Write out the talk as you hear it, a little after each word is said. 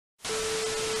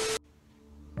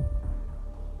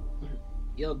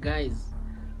Yo guys,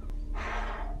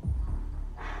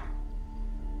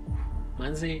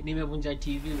 manze nimevunja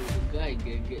TV guy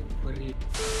gege for real.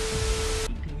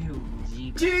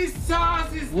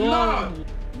 Jesus is Lord.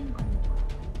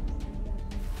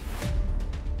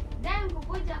 Then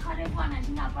kukuja karefu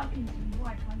anashinda hapa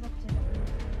kinisumbua tuanze kucheza.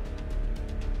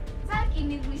 Sasa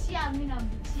kinirushia mimi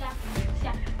namrushia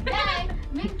kunirusha. Then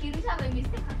mimi kirusha by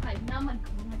mistake akainama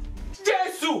nikamwona.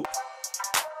 Jesus.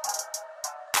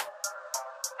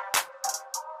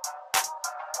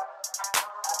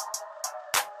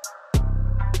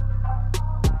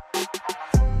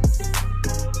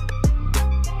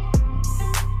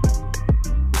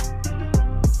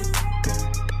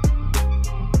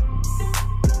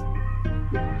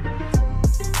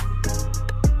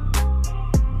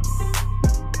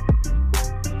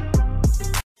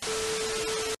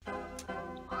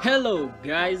 Hello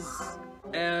guys,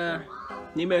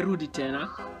 nimerudi tena.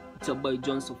 It's your boy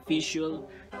John's official.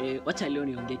 Wacha leo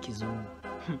niongee kizungu.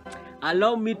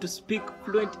 Allow me to speak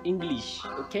fluent English,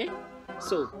 okay?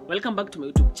 So, welcome back to my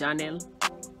YouTube channel.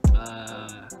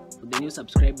 For the new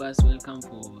subscribers, welcome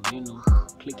for,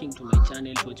 clicking to my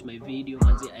channel to watch my video.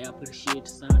 Manzi, I appreciate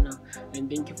sana. And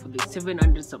thank you for the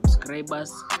 700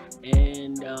 subscribers.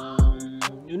 And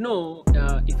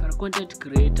if you're a content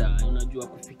creator, unajua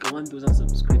kufika 1000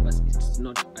 subscribers, it's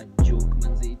not a joke,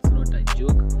 manzi. It's not a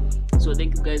joke. So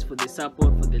thank you guys for the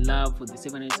support, for the love, for the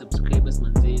 700 subscribers,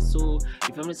 manzi. So if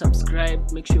you haven't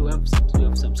subscribed, make sure you have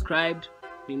subscribed.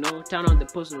 Turn on the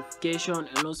post notification,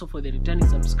 and also for the returning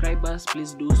subscribers,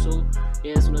 please do so.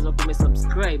 Yes, unaweza kume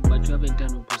subscribe but you haven't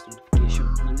turned on post notification,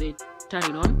 manzi. Turn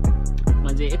it on,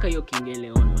 manzi. Eka hiyo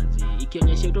kengele on, manzi.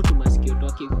 Ikionyesha ito tu masikio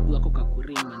toke wako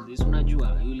kakuring, manzi. So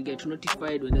unajua you will get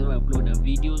notified whenever I upload a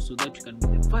video, so that you can be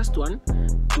the first one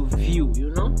to view,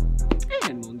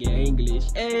 nimeongea English.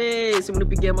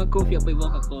 Simnipigia makofi hapo hivyo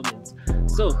kwa comments.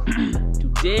 So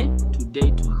today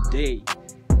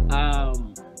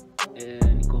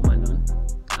niko alone.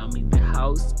 I'm in the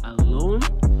house alone.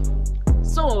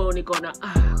 So nikona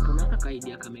kuna kaka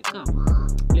idea kameka.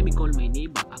 Let me call my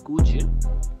neighbor akuje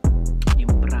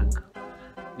prank.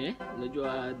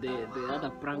 Unajua the other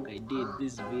prank I did,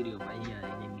 this video over here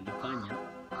yenye nilifanya.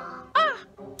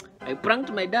 I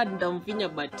pranked my dad ndamfinya,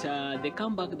 but the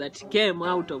comeback that came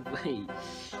out of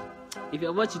if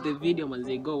you watch the video,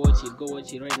 manze, go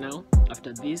watch it right now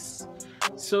after this.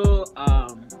 So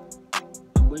I'm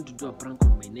going to do a prank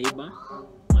on my neighbor,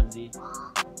 manze.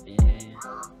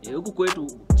 Huku kwetu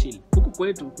chill. Huku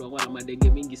kwetu kuna madege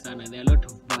mingi sana. There are a lot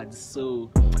of birds.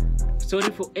 So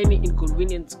sorry for any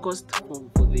inconvenience caused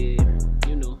for the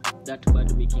that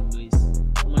bird making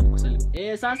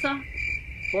noise. Sasa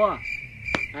poa.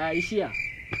 Ishia.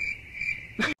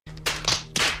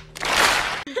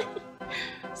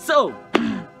 So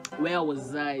where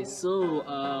was I?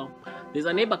 So there's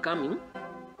a neighbor coming.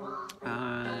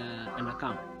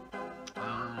 Anakam.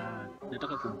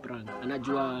 Nataka kumprank.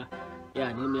 Anajua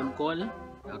nimemcall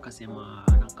akasema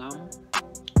anakam.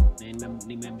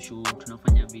 Nimemshow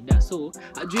tunafanya video. So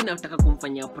ajui nataka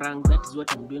kumfanyia prank. That is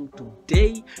what I'm doing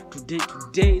today.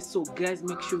 So guys,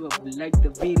 make sure you have liked the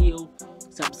video,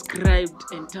 subscribed,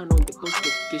 and turn on the post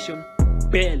notification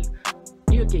bell.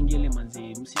 Hiyo kengele,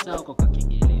 manzi, msisahau kwa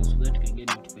kengele so that kengele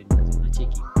notified, manzi,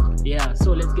 unacheki. Yeah,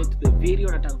 so let's get to the video.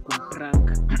 Nataka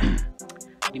kumprank.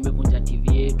 Nimevunja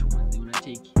TV yetu, manzi,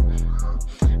 unacheki.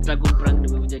 Nataka kumprank,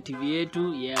 nimevunja TV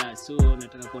yetu. Yeah, so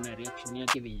nataka kuona reaction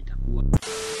yake venye itakuwa.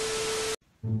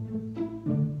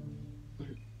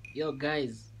 Yo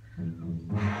guys,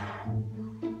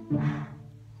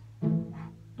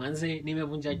 manze,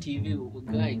 nimevunja TV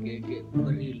guy gege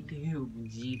for real. TV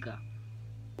uvunjika.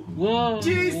 Whoa,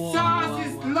 Jesus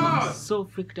is Lord. I'm so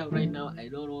freaked out right now. I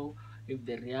don't know if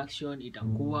the reaction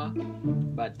itakuwa,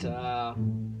 but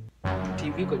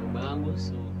TV kwa nyuma yangu,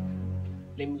 so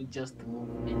let me just move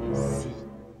and see.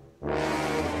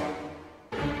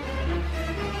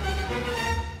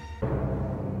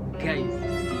 Guys,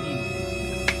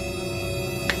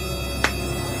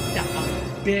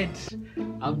 I'm dead.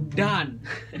 I'm done.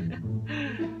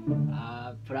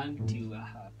 Pranked you,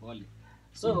 Polly.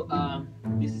 So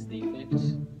this is the effect.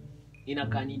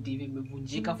 Inakani TV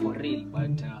imevunjika for real,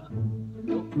 but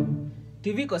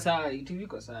TV ko sawa.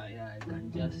 Yeah, I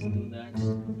can just do that.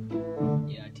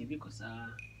 Yeah, TV ko sawa.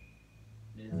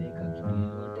 Nezeka kitu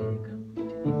yote,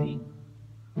 anything.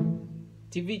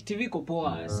 TV ko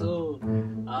poa. So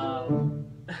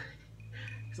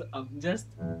so I'm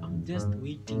just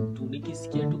waiting to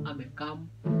nikisikia tu amekam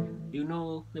you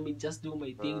know, let me just do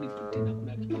my thing, pretend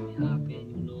hakuna kitu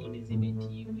happen, you know, nizime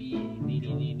TV,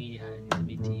 nini,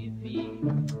 nizime TV.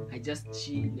 I just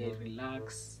chill, I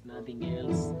relax, nothing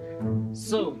else.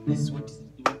 So this is what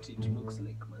it looks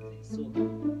like, man. So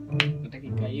nataka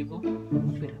ikae hivyo,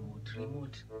 upe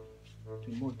remote.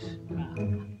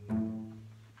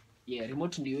 Yeah,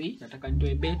 remote ndio hii. Nataka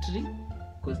nitoe battery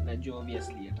because najua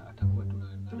obviously atakuwa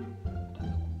tunajaribu.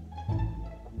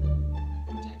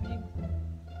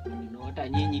 You know, hata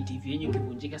nyinyi TV yenu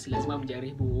ikivunjika si lazima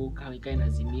mjaribu kama ikae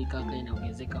inazimika, kama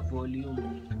inaongezeka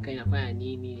volume, kama inafanya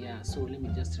nini. Yeah, so let me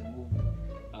just remove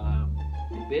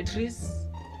the batteries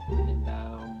and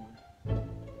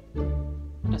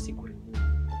asiku remove.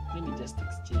 Let me just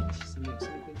exchange. Sio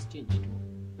exchange tu.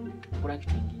 Kuna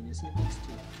kitu kingine sio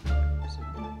exchange. So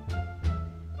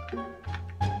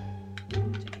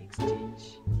exchange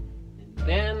and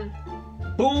then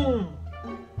boom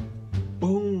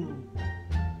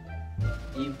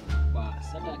hivyo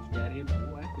basi. Hata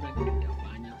akijaribu hakuna kitu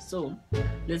kitafanya. So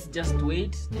let's just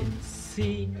wait and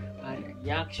see her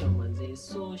reaction, manze.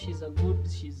 So she's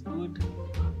good.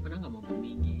 Ananga mambo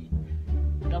mingi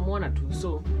utamwona tu.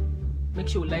 So make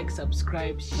sure you like,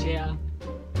 subscribe, share,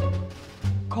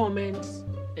 comment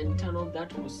and turn on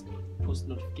that post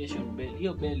notification bell.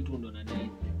 Hiyo bell tu ndo nadai.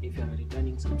 If you are a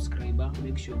returning subscriber,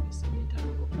 make sure you submit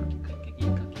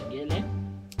kengele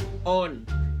on.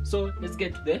 So let's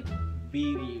get to the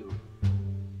video.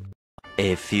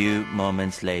 A few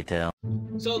moments later.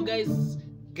 So guys,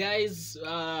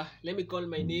 let me call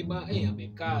my neighbor. Hey,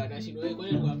 amekaa na shino wewe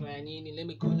kwani unafanya nini? Let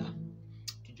me call her.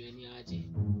 Tujoini aje.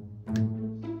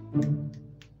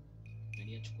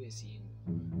 Nani achukue simu?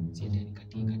 Siende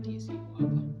nikatie simu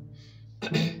hapa.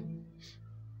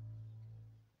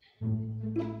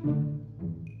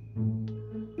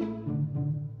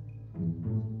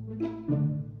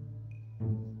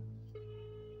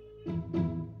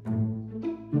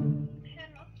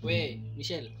 We,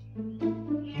 Michelle.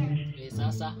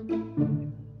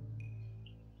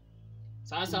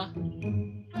 Sasa.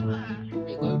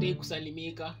 Kwa nini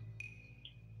kusalimika?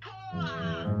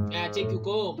 Ya cheki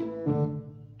uko.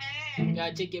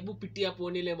 Ya cheki, hebu pitia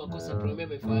hapo ile makosa Prome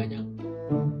amefanya.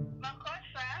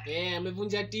 Makosa?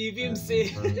 Amevunja TV mse.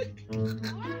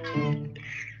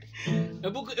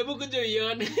 Hebu kuja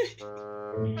uione.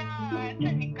 Sawa,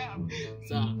 acha nikam.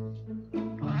 Sawa.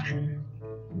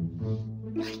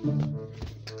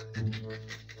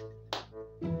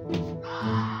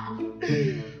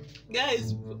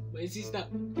 Guys, my sister,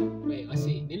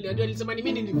 nilisema ni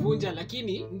mimi nilivunja,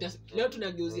 lakini leo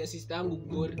tunageuzia sister yangu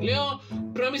ngori. Leo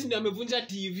Promise ndio amevunja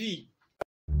TV.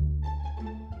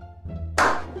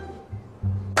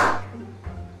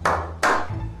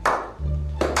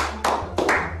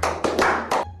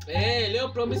 Leo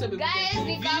Promise amevunja TV.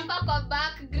 Guys, nikapa kwa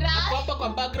background. Hapa kwa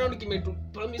background kimetu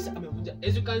Promise amevunja.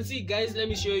 As you can see guys, let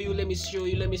me show you.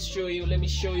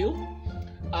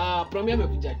 Promise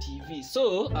amevunja TV.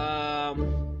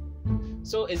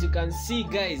 So as you can see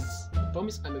guys,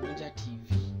 Promise amevunja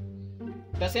TV.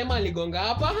 Tasema aligonga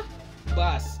hapa,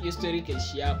 bas, hiyo story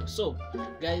keshi hapo. So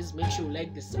guys, make sure you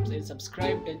like this and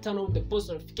subscribe and turn on the post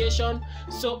notification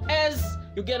so as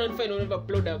you get notified whenever I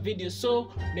upload a video.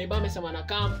 So Neighbour amesema na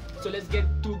come. So let's get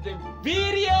to the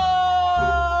video.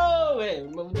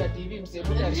 Umevunja TV mse,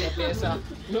 unataka pesa.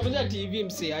 Umevunja TV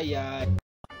mse, haya.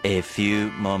 A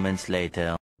few moments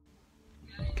later.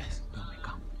 Guys, now we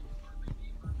come.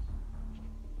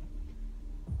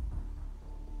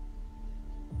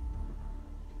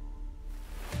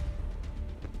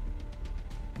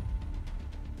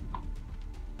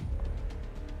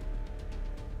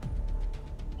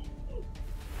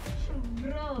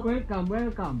 Bro.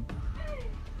 Welcome.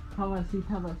 Have a seat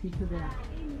there.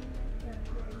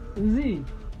 Easy,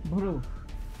 bro.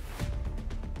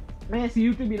 Si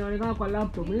YouTube inaonekana kwa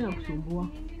laptop, mimi nakusumbua.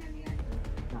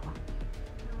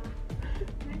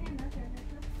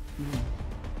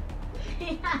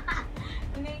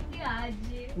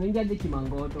 Unaingia aje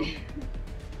kimangoto? Msee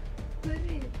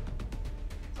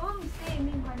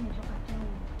mimi kwani nimetoka town.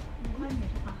 Kwani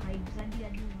nimetoka Heights hadi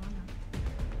hadi unaona.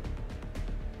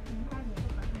 Kwani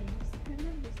nimetoka Heights.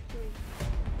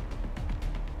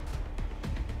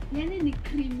 Yaani ni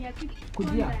cream ya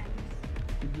Kujia.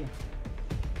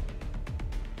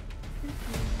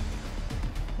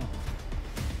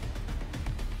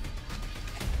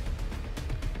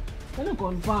 Hello,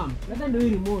 confirm. Let me do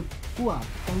remote. Kuwa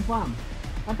confirm.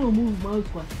 Hata move mouse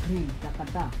kwa screen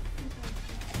takata.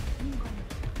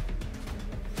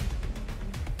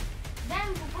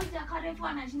 Then kukuja Karefu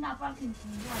anashinda parking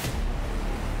kingwa.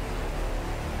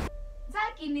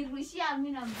 Zaki nirushia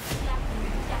mimi na mrushia.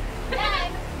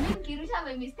 Then mimi nikirusha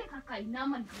by mistake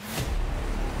akainama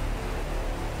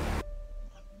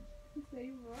Sasa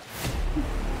hivyo.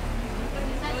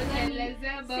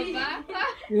 Unaelezea babako.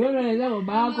 Wewe unaelezea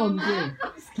babako mzee.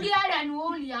 Sikia na wewe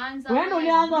ulianza. Wewe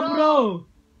ulianza bro.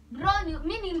 Bro,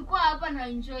 mimi nilikuwa hapa na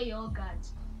enjoy yogurt.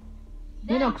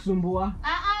 Mimi nakusumbua.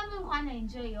 Mimi kwa na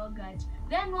enjoy yogurt.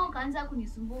 Then wewe ukaanza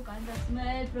kunisumbua, ukaanza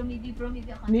smell promidi.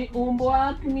 Ni umbo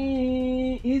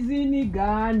akni hizi ni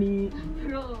gani?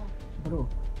 Bro.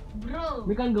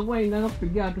 Mika ningekuwa ingaanza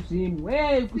kupigia watu simu.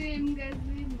 Wewe Simu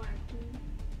gazima tu.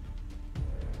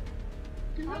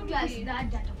 Obvious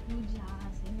dad atakuja.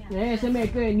 Sema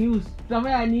ikae news.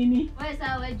 Tutafanya nini? Wewe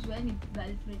sasa wewe jueni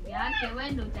girlfriend yake,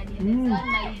 wewe ndio utanieleza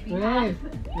my behalf.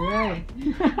 Wewe.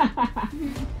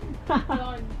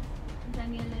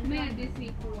 Utanieleza. Mimi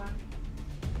sikuwa.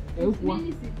 Ukwa.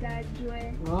 Mimi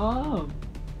sitajwe.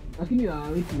 Lakini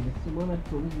wiki simona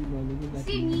tuuzi na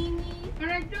Si nini?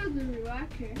 Unajua uzuri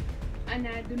wake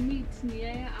anaadmit ni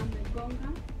yeye amegonga.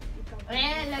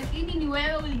 Lakini ni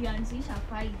wewe ulianzisha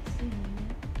fight, si nini?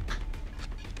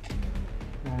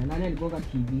 Nani aligonga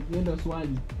TV? Hiyo ndio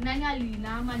swali. Nani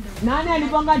alinama ndio? Nani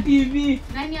aligonga TV?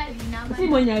 Nani alinama? Si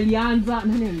mwenye alianza.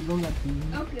 Nani aligonga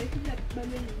TV? Okay, kila bado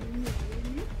ni mimi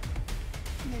wawili.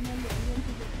 Nani alianza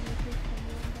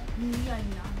Ndio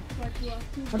alinama. watu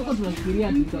wakubwa. Hatuko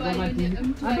tunafikiria tutagonga TV.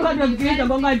 mtu Hatuko tunafikiria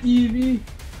tutagonga TV.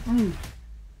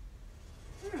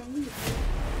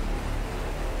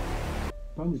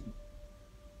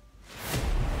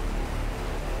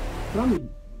 Promise.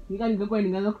 Nika ningekuwa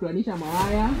ningeanza kutoanisha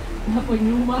mawaya hapo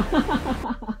nyuma.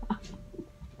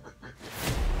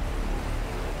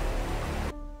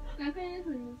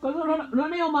 Kwa sababu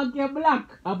unaona hiyo mark ya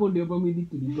black hapo ndio pomidi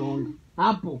kiligonga.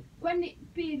 Hapo. Kwani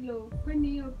hiyo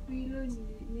pillow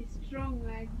ni strong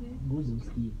aje? Guzo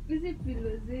usikie. Hizi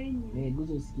pillow zenyu.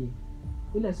 Guzo usikie.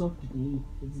 Ile soft hii,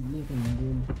 hizi ni kama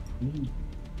ngumu.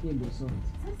 Hiyo ndio soft.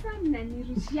 Sasa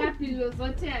mnanirushia pillow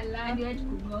zote Hadi alafu. wewe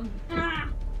kugonga.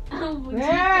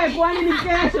 Kwani ni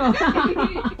kesho?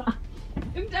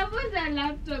 Mtafuta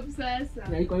laptop sasa.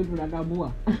 Na iko hivi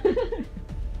tunatambua.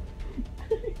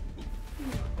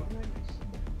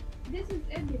 This is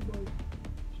edible.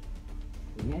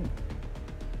 Yeah.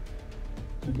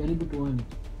 Tujaribu tuone.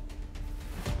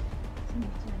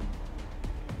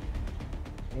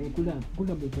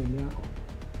 Kula boyfriend yako.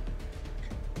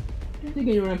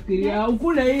 Sige unafikiria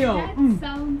ukule hiyo. That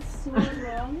sounds so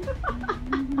wrong.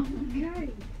 Guys.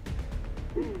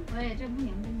 Wewe tabu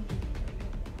ni mimi.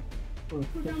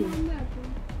 Tutamwambia tu.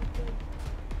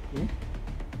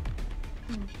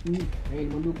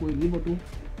 Nimwambia kweli hivyo tu.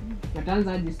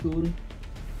 Nataanza hadi story.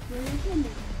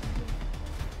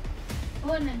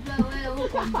 Unajua wewe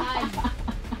uko mbali.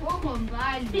 Uko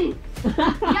mbali.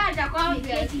 Ya atakuwa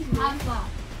ameketi hapa.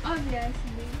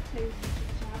 Obviously, haiwezi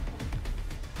kuchapa.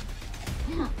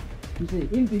 Mzee,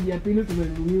 hii TV ya pili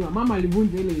tumenunuliwa. Mama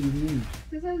alivunja ile ingine.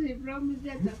 Sasa si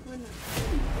promise atakuwa na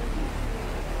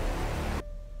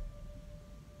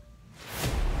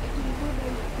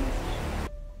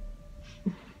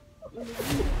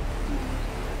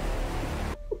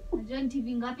Unajua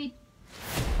TV ngapi? Ya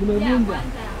Tumevunja.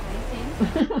 kwanza ya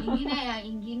Hisense.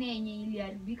 Ingine yenye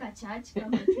iliharibika church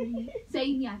kama tu. Sasa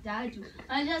hii ni ya tatu.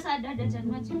 Unajua sasa dada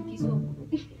chanua Kisomo.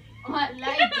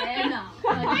 Wallahi tena.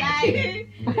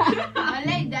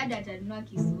 Wallahi dada chanua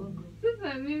Kisomo.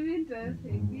 sasa mimi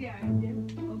nitasaidia aje?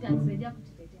 Utanisaidia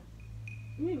kututetea.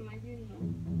 Mimi imagine.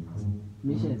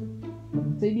 Michelle.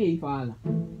 Saidia hii fala.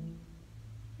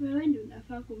 Wewe ndio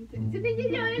unafaa kumsaidia. Sisi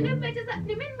nyinyi waende pesa.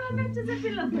 Ni mimi ndio nimecheza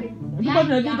pillow fight. Tuko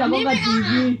tunapita gonga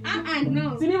TV.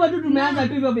 No. Si ni watu tumeanza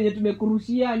tu hivyo venye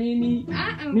tumekurushia nini?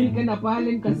 Mimi nikaenda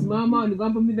pale nikasimama,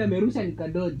 nikampa mimi amerusha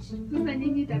nikadodge. Sasa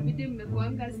nyinyi itabidi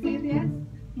mmekuanga serious.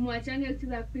 Muachane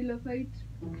kucheza pillow fight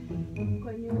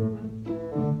kwa nyumba.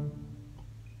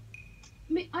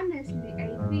 Me honestly I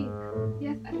think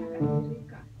yes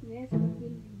atakasirika. Yes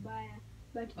feel vibaya.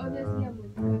 But obviously I'm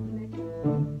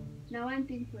calculating. Na one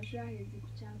thing for sure hezi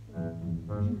kuchapa.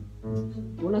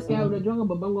 Unasikia unajonga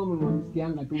babangu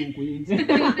amemsikianga tu huko nje.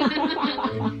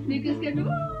 Nikisikia tu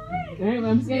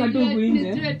Amemsikianga tu huko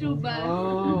nje. nijue tu basi.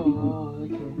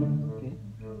 Okay.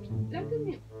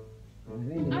 Lakini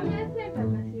obviously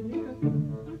atakasirika.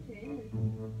 Okay.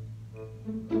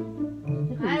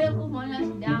 Hayo kumwona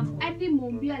sidafu. Hadi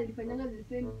Mombi alifanyanga the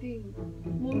same thing.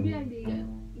 Mombi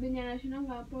venye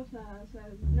anashinanga hapo saa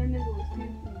 8 za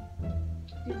usiku.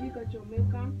 TV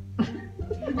kachomeka.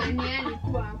 Nani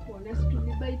alikuwa hapo na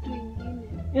situlibai tu ingine.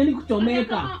 Yaani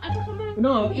kuchomeka. Hata kama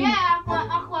No,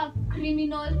 Aqua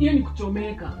criminal. hiyo ni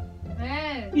kuchomeka.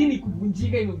 Hii ni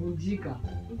kuvunjika imevunjika.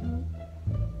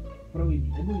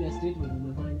 Probably. Hebu ya statement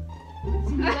umefanya.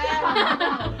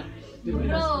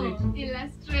 Bro.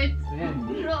 Illustrate.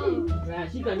 Bro.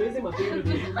 Shika niweze mapendo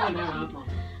tunakuwa nayo hapa.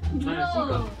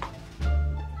 Bro.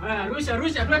 Haya,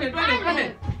 rusha, twende.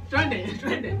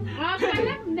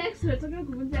 Caleb next tunataka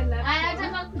kuvunja laptop.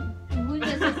 Anataka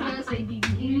kuvunja sasa side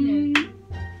nyingine.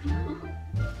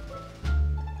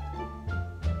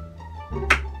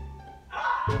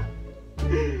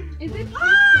 Is it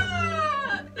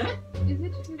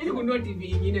Ili kununua TV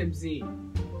nyingine mzee.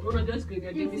 Unajua siku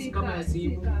ya TV si kama ya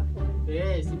simu.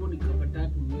 Simu ni kama 3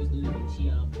 US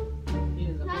nimeishia hapo.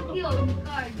 Hakio ni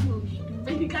card.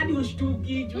 Ni kadi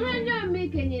ushtuki. Unajua mimi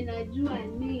kenye najua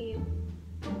ni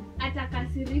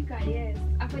atakasirika, yes,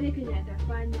 afanye kenye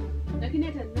atafanya, lakini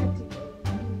atanati.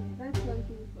 That's one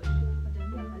thing for sure.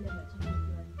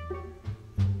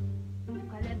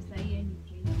 Caleb sahi ni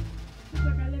Kenya.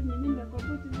 Sasa Caleb ni mimi kwa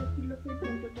sababu tuna kilo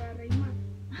mtoto wa Raima.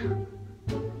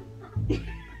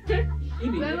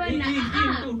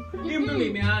 Hii mtu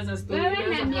nimeanza story. Wewe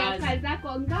na miaka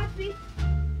zako ngapi?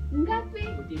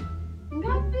 19,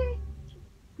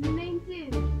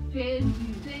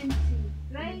 20,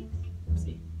 right?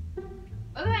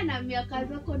 Wewe na miaka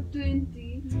zako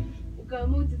 20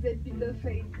 ukaamua ucheze pillow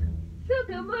fight. Sio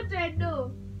kama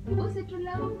utado.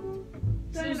 Usitulaumu.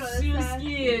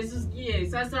 Siusikie.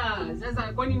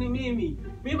 Sasa kwani ni mimi?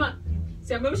 Mimi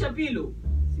si ameusha pilo.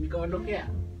 Si nikaondokea.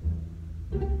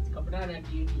 Sikapatana na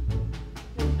TV.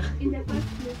 In the first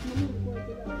place, mimi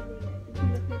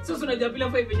Sasa unajua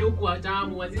pila five yenye huko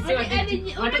hatamu. Wazisema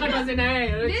wataka tuanze na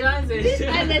yeye. Tuanze. These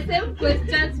are the same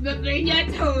questions Bebrenya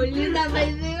atauliza by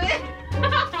the way.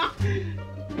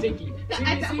 Take it.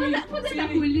 Sasa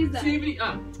kuuliza.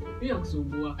 Pia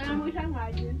kusumbua. Anamwita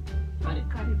ngaje?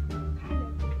 Karibu.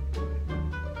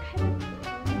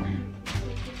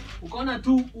 Ukaona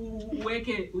tu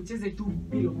uweke ucheze tu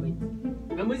pillow fight.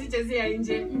 Na mwezi chezea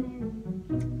nje.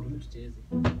 Tucheze.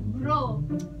 Bro.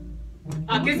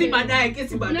 Kesi baadaye.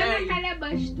 Unaona kale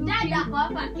bashtuki. Dada kwa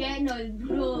hapa Kenol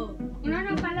bro.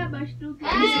 Unaona kale bashtuki.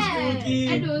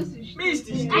 Mimi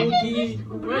sishtuki.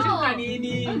 Unashtuka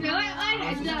nini? Wewe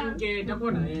Okay,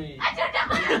 tapona yeye. Acha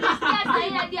utakusikia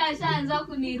sasa hadi ashaanza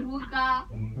kuniruka.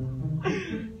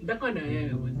 Ndakona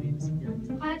yeye mwanzo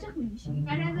sijani. Acha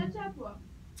kunishika. anaweza chapwa.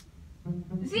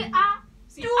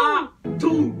 Si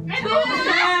tu.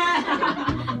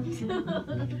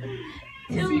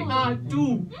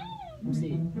 Tu.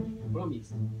 Msi,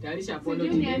 promise. Tayarisha apology.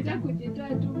 Sijui nianza kujitoa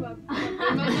tu baba.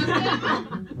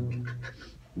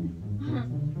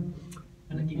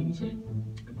 Lakini Michelle,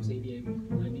 nakusaidia hivi.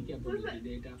 Andika apology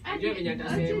letter. Unajua venye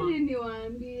atasema. Acha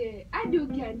niwaambie. Hadi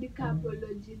ukiandika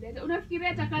apology letter, unafikiria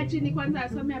atakaa chini kwanza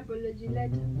asome apology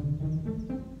letter?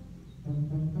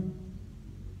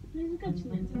 Unaweza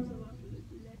chini asome apology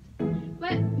letter.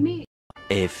 But me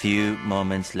A few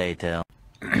moments later.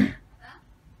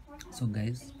 So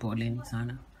guys, poleni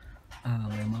sana.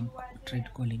 My mom tried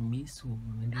calling me, so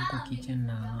ndio kwa kitchen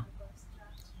na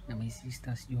my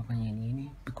sister sijui afanye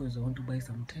nini because I want to buy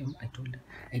some time. I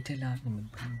tell her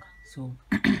nimepanga. So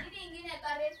nyingine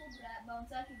karefu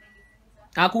bounce kimenifunza.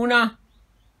 hakuna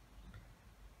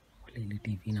ile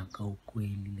TV na kaa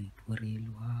ukweli like for real.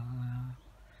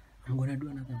 I'm gonna do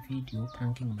another video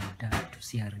pranking my dad to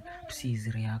see his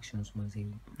reactions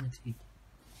mazee. That's it.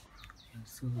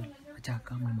 So acha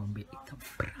kama nimwambie it's a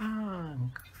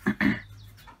prank.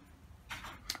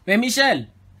 Hey Michelle.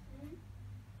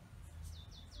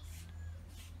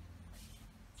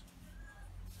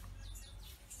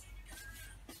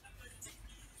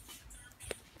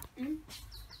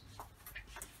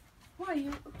 Who are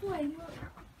you?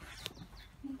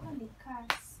 Nikoni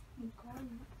cars.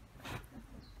 Nikoni.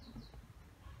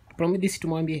 Promise this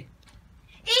tumwambie.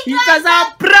 It's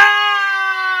a prank.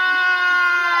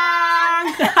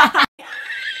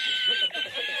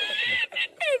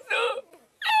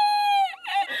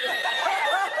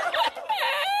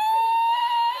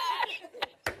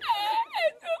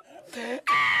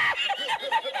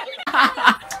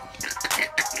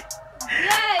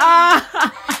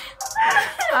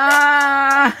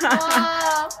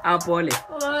 Pole.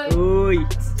 Oi.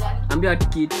 Ambia watu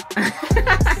kitu. Guys.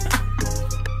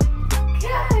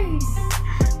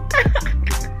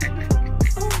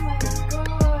 Oh my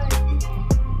god.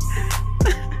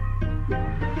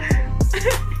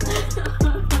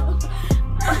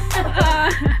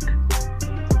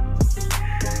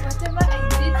 Whatever I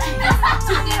did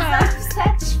to deserve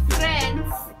such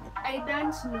friends, I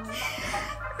don't know.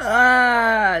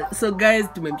 So guys,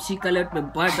 tumemshika leo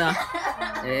tumempata.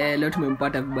 Leo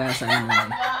tumempata vibaya sana.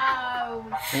 Wow.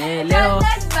 Leo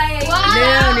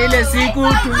ni ile siku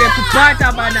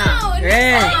tungekupata bana.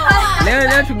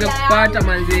 Leo tungekupata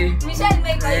manzi.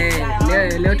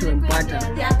 Leo tumempata.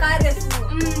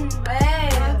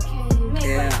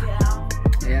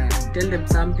 Yeah, tell them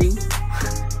something.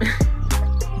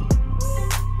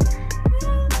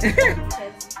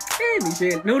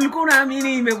 Michelle, na ulikuwa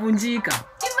unaamini imevunjika?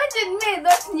 Imagine me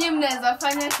that nyinyi mnaweza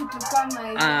fanya kitu kama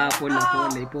hiyo. Pole.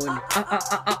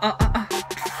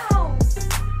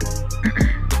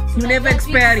 You never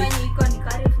experience.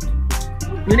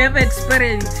 You never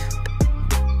experience.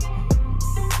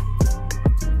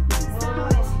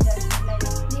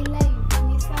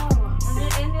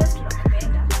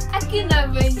 Akina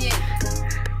venye.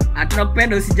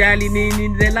 Atunakupenda usijali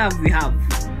ni the love we have.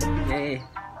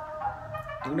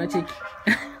 Unacheki.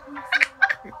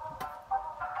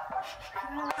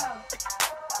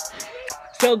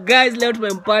 So guys, leo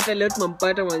tumempata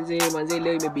manze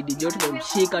leo imebidi leo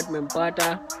tumemshika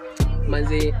tumempata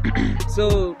manze.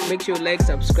 So make sure you like,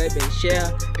 subscribe and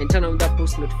share and turn on that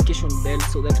post notification bell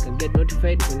so that you can get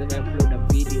notified whenever I upload a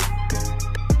video.